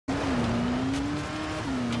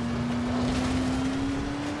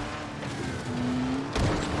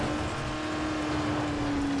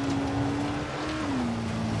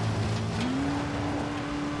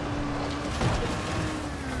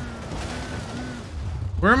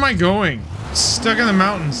Where am I going? Stuck in the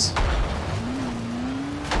mountains.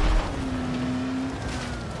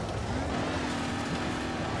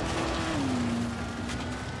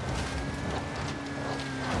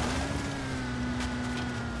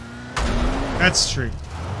 That's true.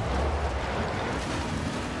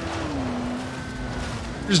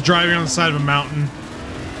 Just driving on the side of a mountain.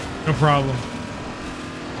 No problem.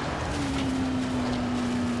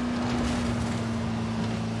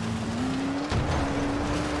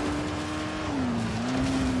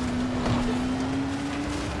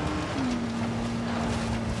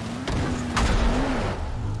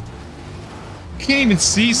 Can't even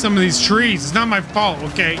see some of these trees. It's not my fault,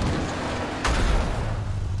 okay?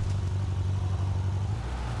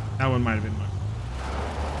 That one might have been my fault.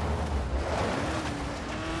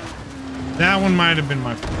 That one might have been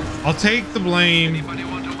my fault. I'll take the blame. Anybody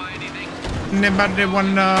want to buy anything? Anybody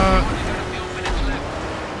wanna...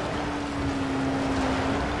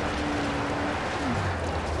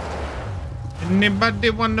 Anybody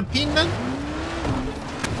want a peanut?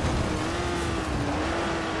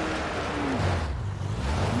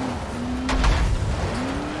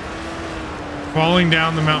 Falling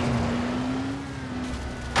down the mountain.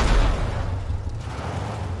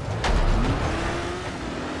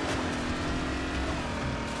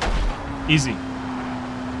 Easy.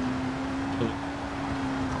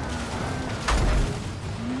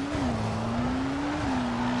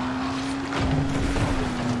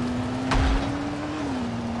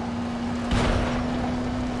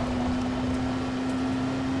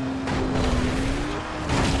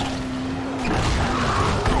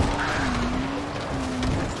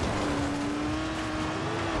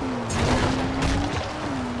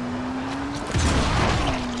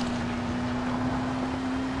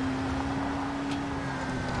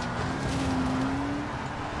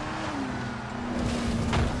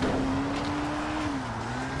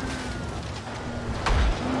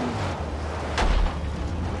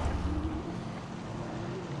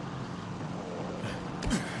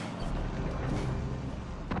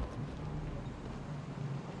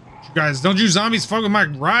 Guys, don't you zombies fuck with my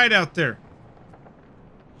ride out there.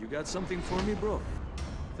 You got something for me, bro?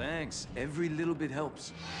 Thanks. Every little bit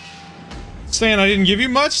helps. Saying I didn't give you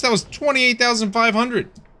much? That was 28,500.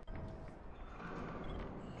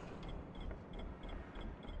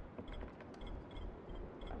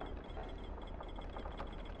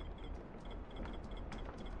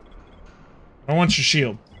 I want your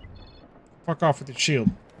shield. Fuck off with your shield.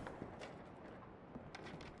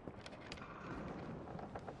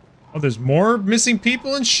 Oh, there's more missing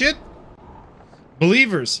people and shit?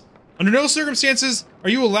 Believers, under no circumstances are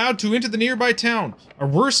you allowed to enter the nearby town. Our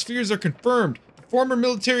worst fears are confirmed. The former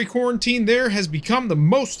military quarantine there has become the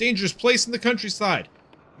most dangerous place in the countryside.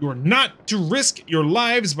 You are not to risk your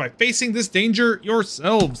lives by facing this danger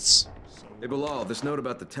yourselves. Hey Bilal, this note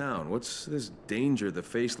about the town. What's this danger the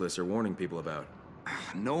Faceless are warning people about?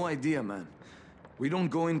 No idea, man. We don't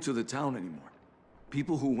go into the town anymore.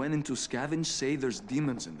 People who went into scavenge say there's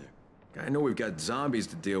demons in there. I know we've got zombies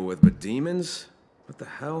to deal with, but demons? What the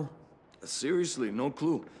hell? Seriously, no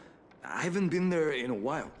clue. I haven't been there in a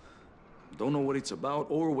while. Don't know what it's about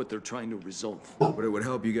or what they're trying to resolve. But it would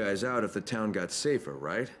help you guys out if the town got safer,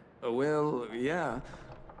 right? Well, yeah.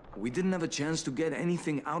 We didn't have a chance to get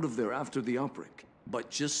anything out of there after the outbreak. But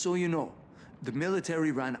just so you know, the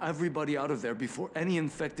military ran everybody out of there before any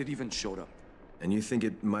infected even showed up. And you think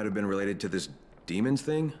it might have been related to this demons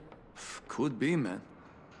thing? Could be, man.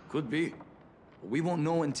 Could be. We won't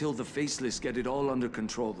know until the Faceless get it all under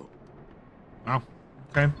control, though. Wow.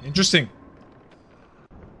 Okay. Interesting.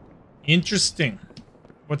 Interesting.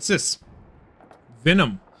 What's this?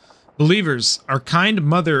 Venom. Believers, our kind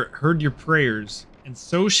mother heard your prayers, and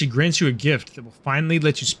so she grants you a gift that will finally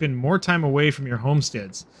let you spend more time away from your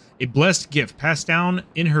homesteads. A blessed gift passed down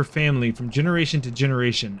in her family from generation to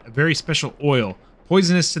generation. A very special oil,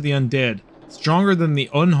 poisonous to the undead, stronger than the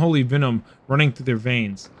unholy venom running through their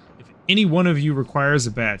veins. If any one of you requires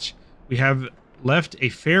a batch, we have left a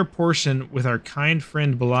fair portion with our kind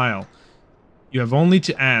friend Belial. You have only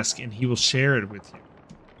to ask, and he will share it with you.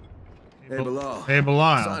 Hey Bilal. Hey Belial.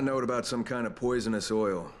 I saw a note about some kind of poisonous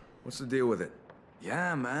oil. What's the deal with it?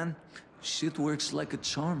 Yeah, man. Shit works like a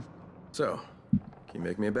charm. So, can you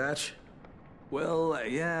make me a batch? Well,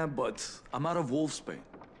 yeah, but I'm out of Wolfsbane,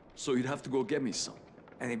 so you'd have to go get me some.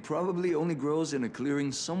 And it probably only grows in a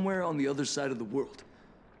clearing somewhere on the other side of the world,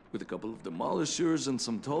 with a couple of demolishers and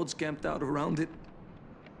some toads camped out around it.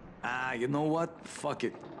 Ah, you know what? Fuck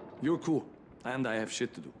it. You're cool, and I have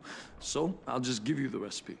shit to do. So, I'll just give you the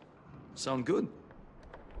recipe. Sound good?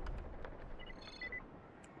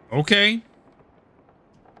 Okay.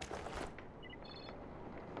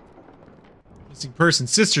 Missing person.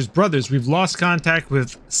 Sisters, brothers, we've lost contact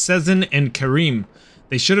with Sezin and Karim.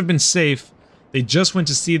 They should have been safe. They just went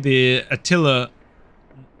to see the Attila,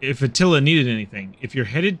 if Attila needed anything. If you're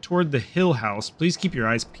headed toward the Hill House, please keep your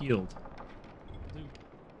eyes peeled.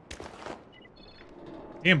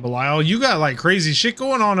 Damn, Belial, you got like crazy shit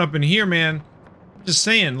going on up in here, man. I'm just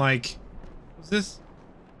saying, like, what's this?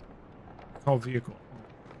 Call vehicle.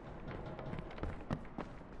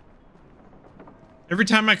 Every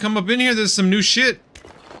time I come up in here, there's some new shit.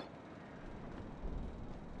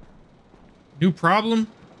 New problem.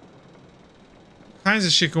 All kinds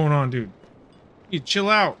of shit going on, dude. You chill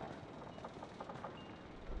out.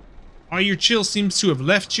 All your chill seems to have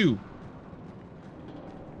left you.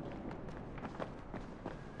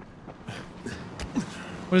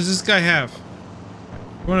 What does this guy have?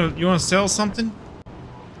 You wanna sell something?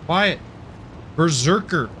 Buy it.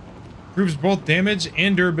 Berserker. Improves both damage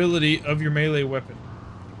and durability of your melee weapon.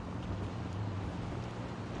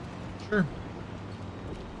 Sure.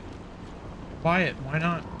 Buy it. Why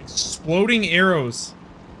not? Exploding arrows.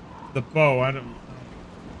 The bow. I don't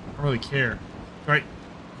really care. Right?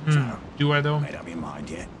 Do I though? Made up your mind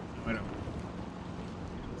yet? No, I don't.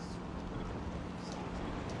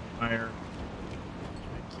 Fire.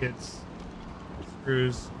 Kits.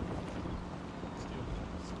 Screws.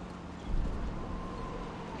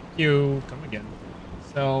 Thank you. Come again.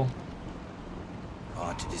 Sell.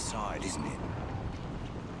 Hard to decide, isn't it?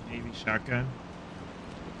 Navy shotgun.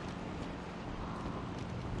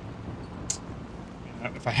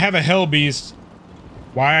 If I have a Hell Beast,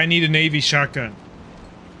 why I need a Navy shotgun?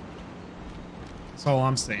 That's all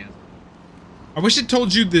I'm saying. I wish it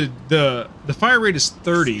told you the fire rate is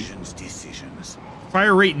 30. Decisions.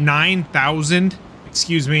 Fire rate 9,000.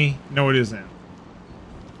 Excuse me. No, it isn't.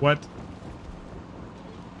 What?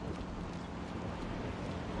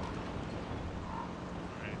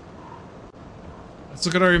 Alright. Let's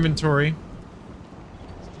look at our inventory.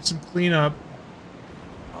 Let's do some cleanup.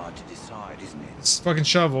 Hard to decide, isn't it? This fucking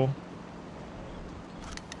shovel.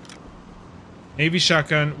 Navy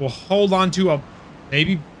shotgun. We'll hold on to. I'll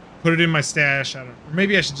maybe put it in my stash. I don't. Or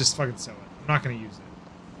maybe I should just fucking sell it. I'm not gonna use it.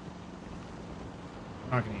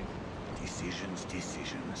 I'm not gonna use it.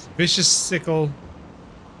 Decisions. Vicious sickle.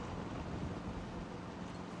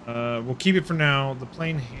 We'll keep it for now. The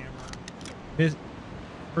plain hammer.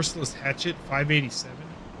 Merciless hatchet, 587.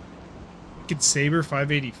 Wicked saber,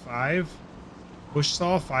 585. Bush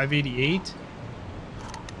saw, 588.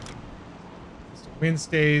 Wind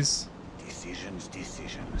stays. Decisions.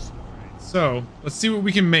 Alright, so let's see what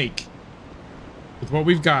we can make with what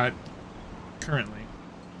we've got currently.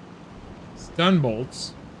 Stun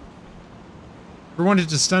bolts. Ever wanted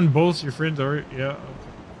to stun both your friends or yeah, okay.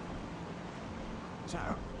 So,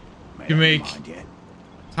 You can make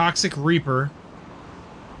Toxic Reaper.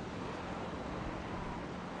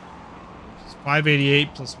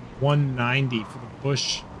 588 plus 190 for the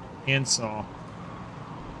bush handsaw.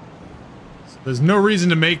 So there's no reason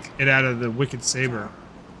to make it out of the Wicked Saber.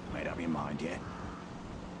 Made up your mind yet?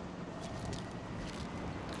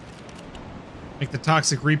 Make the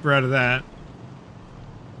Toxic Reaper out of that.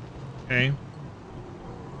 Okay.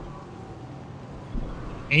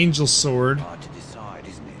 Angel Sword. Hard to decide,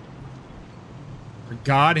 isn't it? A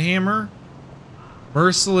God Hammer.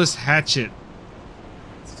 Merciless Hatchet.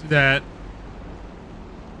 Let's do that.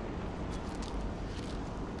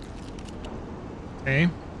 Okay.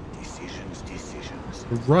 Decisions.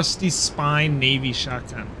 The Rusty Spine Navy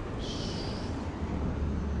Shotgun.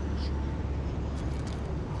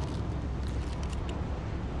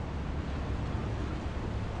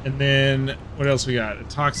 And then, what else we got? A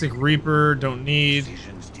Toxic Reaper, don't need.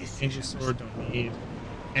 Angel Sword, don't need.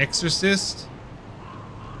 Exorcist?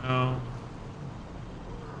 No.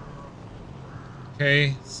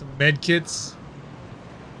 Okay, some medkits.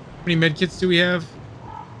 How many medkits do we have?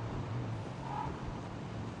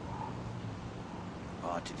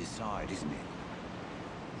 Hard to decide, isn't it?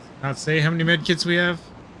 Not say how many medkits we have?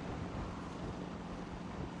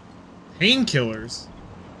 Painkillers?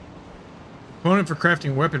 Component for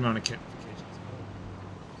crafting weapon mounted kit.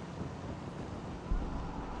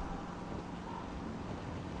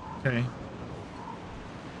 Okay.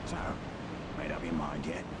 So, made up your mind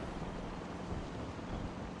yet?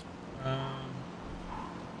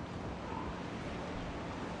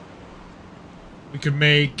 We could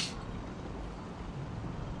make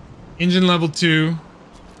engine level 2.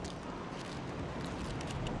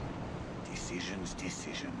 Decisions.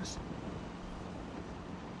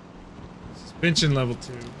 Suspension level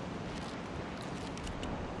 2.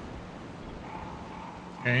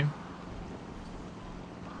 Okay.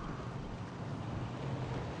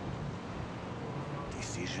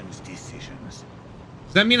 Decisions.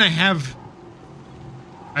 Does that mean I have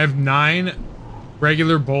 9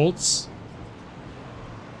 regular bolts?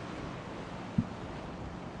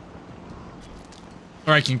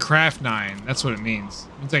 Or I can craft 9. That's what it means.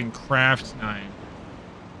 It means I can craft 9.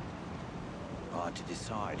 Hard to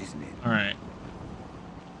decide, isn't it? Alright.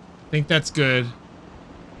 I think that's good.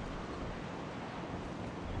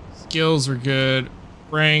 Skills are good.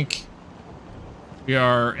 Rank. We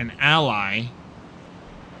are an ally.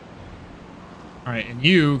 Alright, and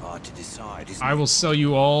you... Hard to decide, isn't I will sell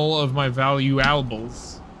you all of my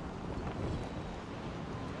valuables.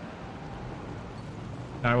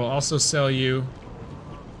 I will also sell you...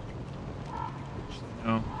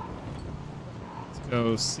 No. Let's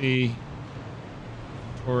go see...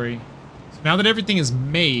 Inventory. So now that everything is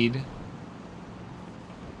made...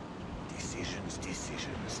 Decisions.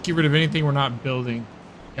 Let's get rid of anything we're not building.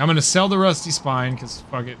 Yeah, I'm gonna sell the rusty spine, because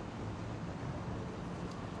fuck it.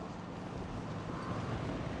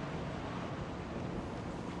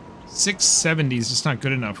 $670 is just not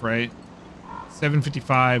good enough, right?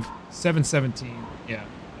 $755, $717, yeah.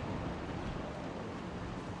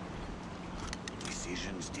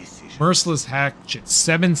 Decisions. Merciless hatchet,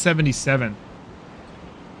 $777.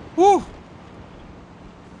 Woo!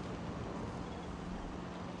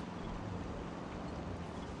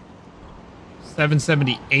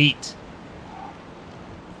 $778.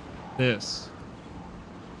 This.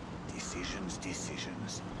 Decisions.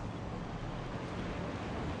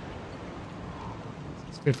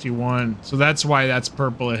 51. So that's why that's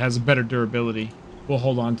purple. It has a better durability. We'll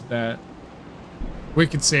hold on to that.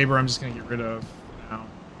 Wicked Saber, I'm just going to get rid of now.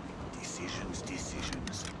 Decisions.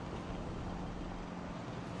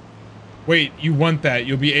 Wait, you want that.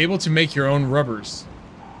 You'll be able to make your own rubbers.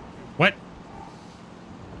 What?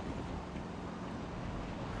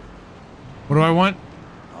 What do I want?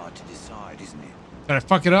 Hard to decide, isn't it? Did I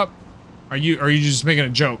fuck it up? Are you just making a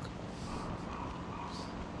joke?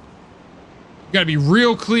 You gotta be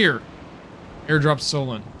real clear. Airdrop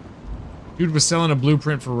stolen. Dude was selling a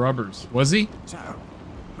blueprint for rubbers. Was he? So,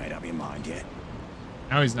 made up your mind yet?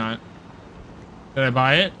 Now he's not. Did I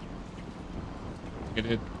buy it? I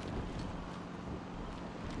did.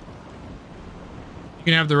 You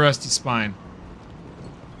can have the rusty spine.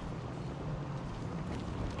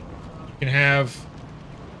 You can have...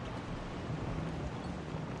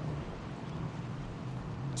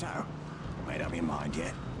 So, made up your mind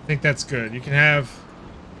yet? I think that's good. You can have...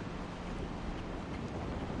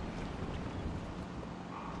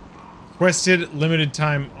 Requested limited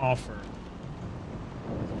time offer.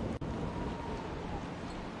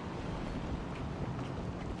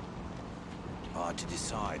 Hard to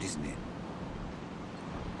decide, isn't it?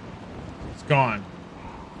 It's gone.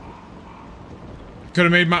 Could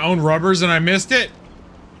have made my own rubbers and I missed it.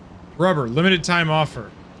 Rubber, limited time offer.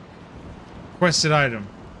 Requested item.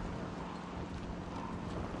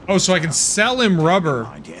 Oh, so I can sell him rubber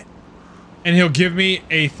Mind yet? and he'll give me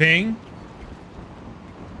a thing?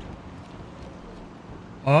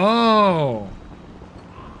 Oh.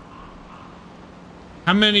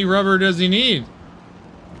 How many rubber does he need?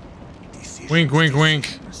 Decisions. Wink, wink,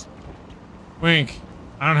 wink. Wink.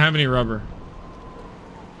 I don't have any rubber.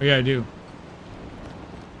 Oh yeah, I do.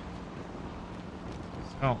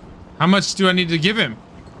 Oh. How much do I need to give him?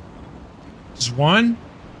 Just one?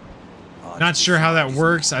 Not sure how that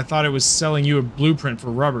works. I thought it was selling you a blueprint for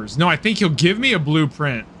rubbers. No, I think he'll give me a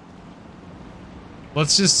blueprint.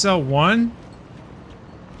 Let's just sell one.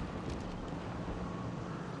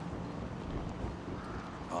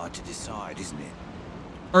 Hard to decide, isn't it?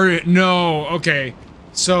 Or, no, okay.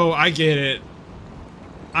 So, I get it.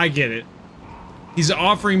 I get it. He's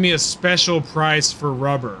offering me a special price for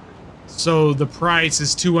rubber. So, the price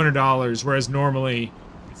is $200, whereas normally,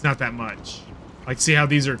 it's not that much. Like, see how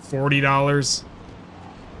these are $40?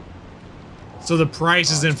 So, the price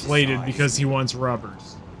is inflated because he wants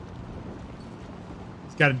rubbers.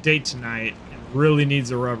 He's got a date tonight and really needs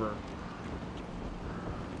a rubber.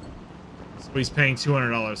 So, he's paying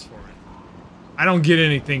 $200 for it. I don't get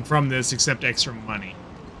anything from this except extra money,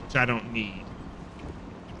 which I don't need.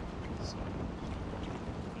 So,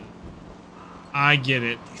 I get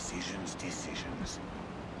it. Decisions.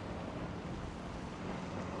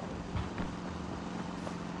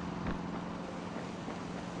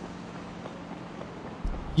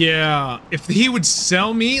 Yeah, if he would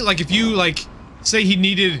sell me, like if you like say he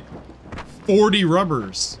needed 40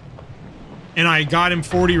 rubbers and I got him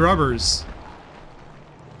 40 rubbers.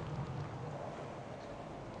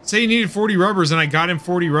 Say he needed 40 rubbers and I got him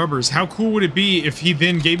 40 rubbers. How cool would it be if he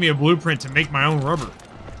then gave me a blueprint to make my own rubber?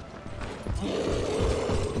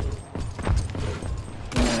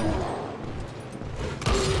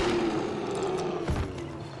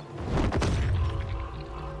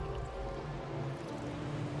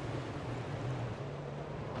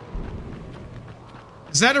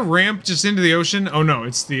 that a ramp just into the ocean? Oh no,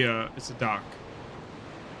 it's a dock.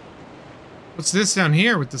 What's this down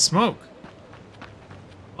here with the smoke?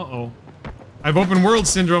 Uh-oh. I have open world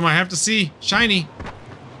syndrome. I have to see. Shiny.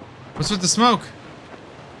 What's with the smoke?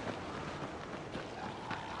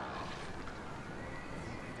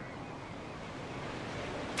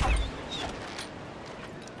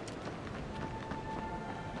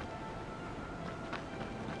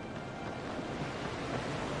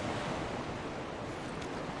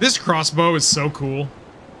 This crossbow is so cool.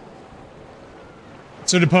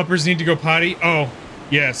 So do puppers need to go potty? Oh,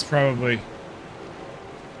 yes, probably.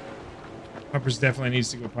 Puppers definitely needs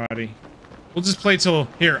to go potty. We'll just play till...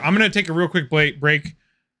 Here, I'm going to take a real quick break.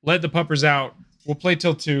 Let the puppers out. We'll play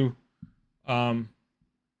till 2.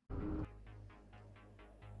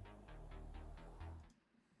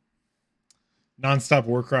 Non-stop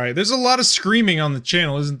war cry. There's a lot of screaming on the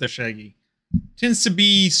channel, isn't there, Shaggy? Tends to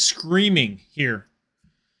be screaming here.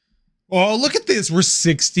 Oh, look at this. We're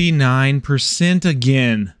 69%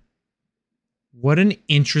 again. What an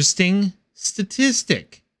interesting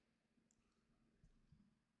statistic.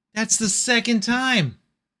 That's the second time.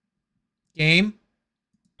 Game.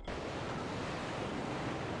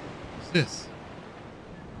 What's this?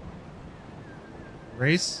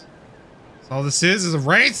 Race? That's all this is a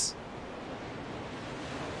race?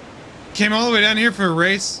 Came all the way down here for a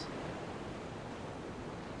race?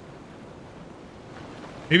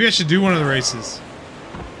 Maybe I should do one of the races.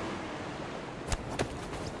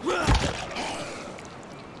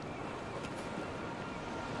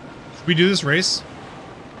 Should we do this race?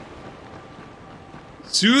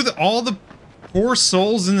 Soothe all the poor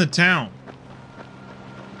souls in the town.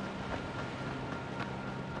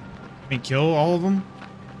 Can we kill all of them?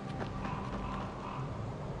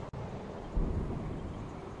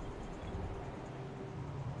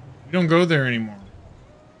 We don't go there anymore.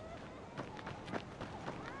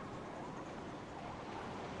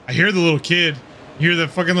 I hear the little kid. You hear the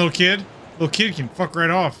fucking little kid? Little kid can fuck right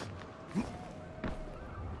off.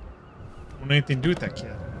 Want anything to do with that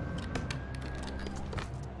kid?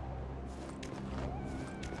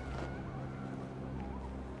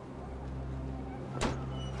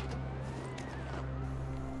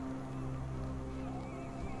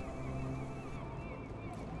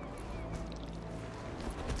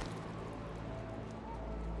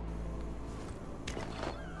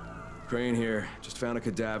 Crane here. Just found a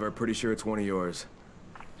cadaver. Pretty sure it's one of yours.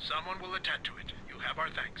 Someone will attend to it. You have our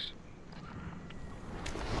thanks.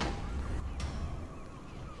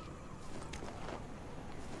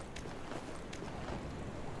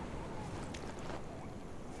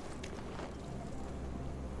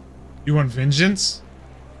 You want vengeance?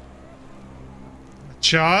 A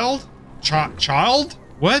child? Child?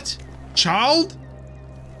 What? Child?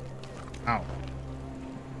 Ow.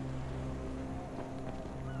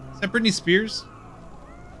 Is that Britney Spears?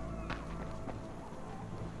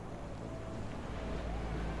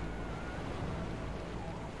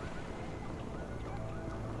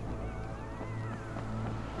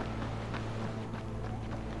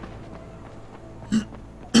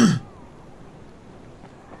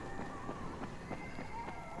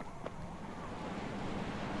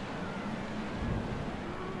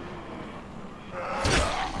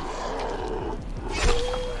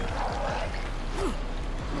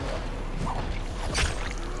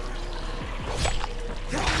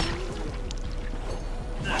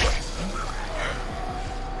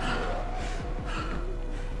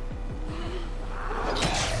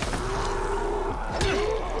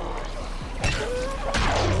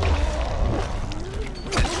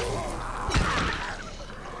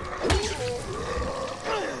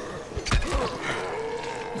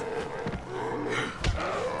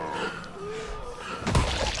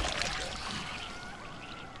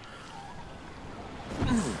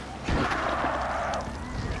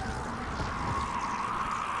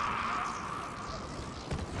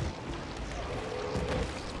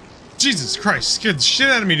 Jesus Christ, scared the shit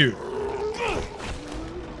out of me, dude.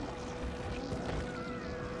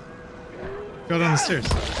 Go down the stairs.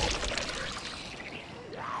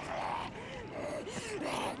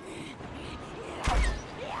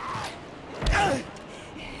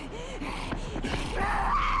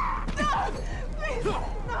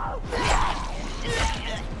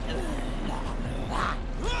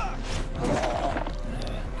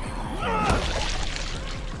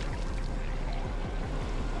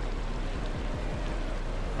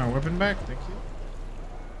 My weapon back, thank you.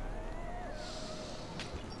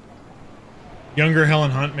 Younger Helen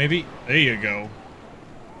Hunt, maybe? There you go.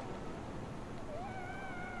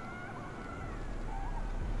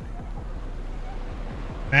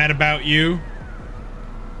 Mad about you?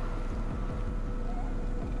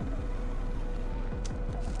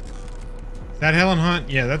 that Helen Hunt?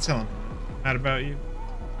 Yeah, that's Helen Hunt. Mad about you.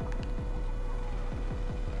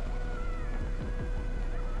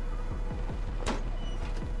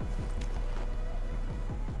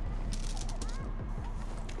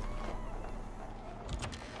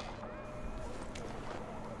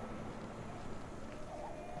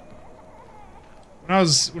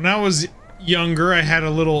 When I was younger, I had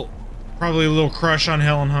probably a little crush on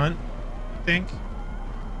Helen Hunt, I think.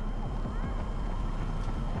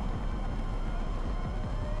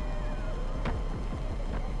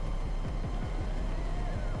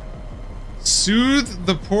 Soothe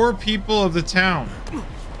the poor people of the town.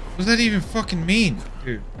 What does that even fucking mean,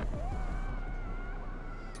 dude?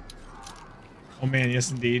 Oh man, yes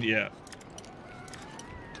indeed, yeah.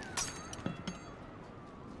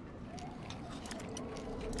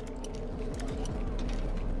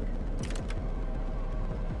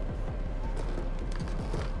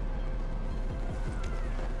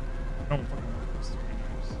 Don't fucking work those 3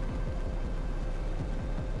 knives.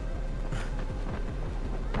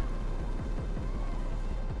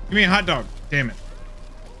 Give me a hot dog. Damn it.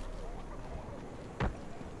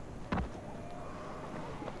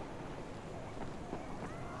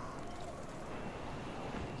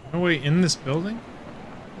 No way in this building?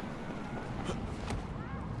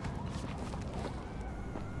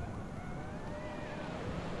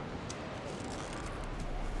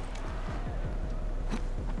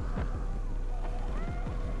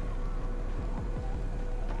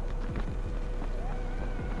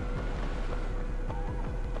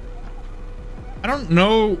 I don't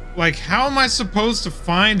know, like, how am I supposed to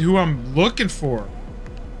find who I'm looking for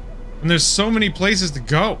when there's so many places to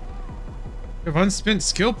go? I have unspent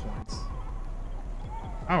skill points.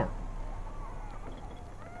 Power.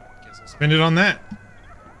 Guess I'll spend it on that.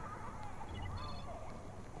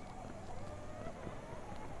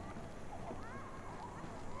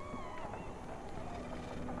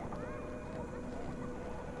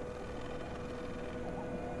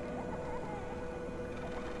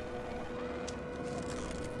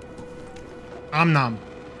 Om nom.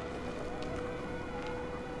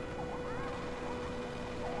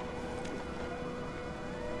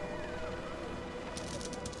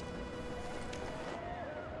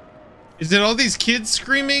 Is it all these kids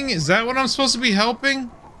screaming? Is that what I'm supposed to be helping?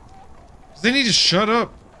 They need to shut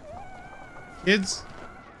up. Kids.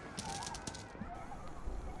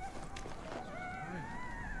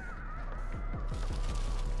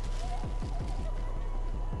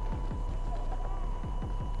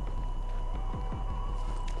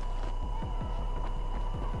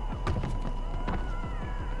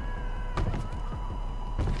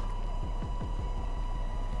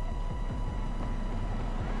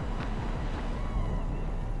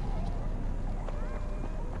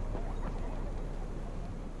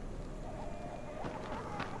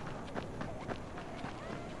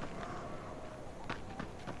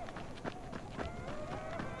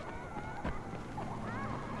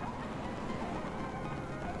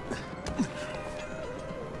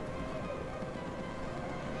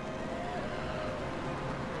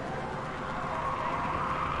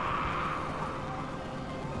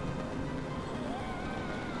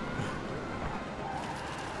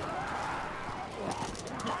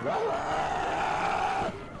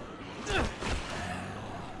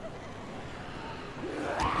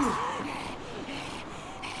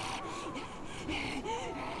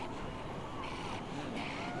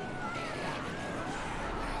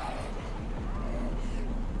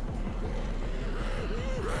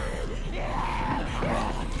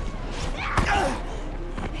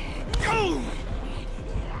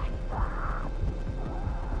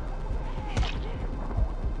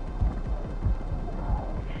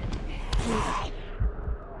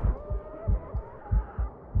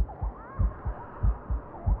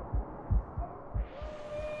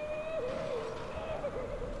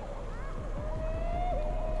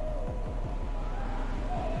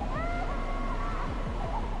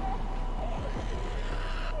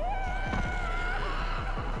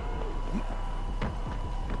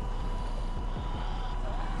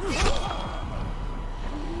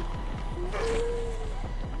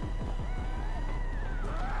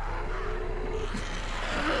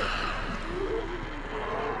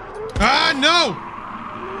 Ah, no!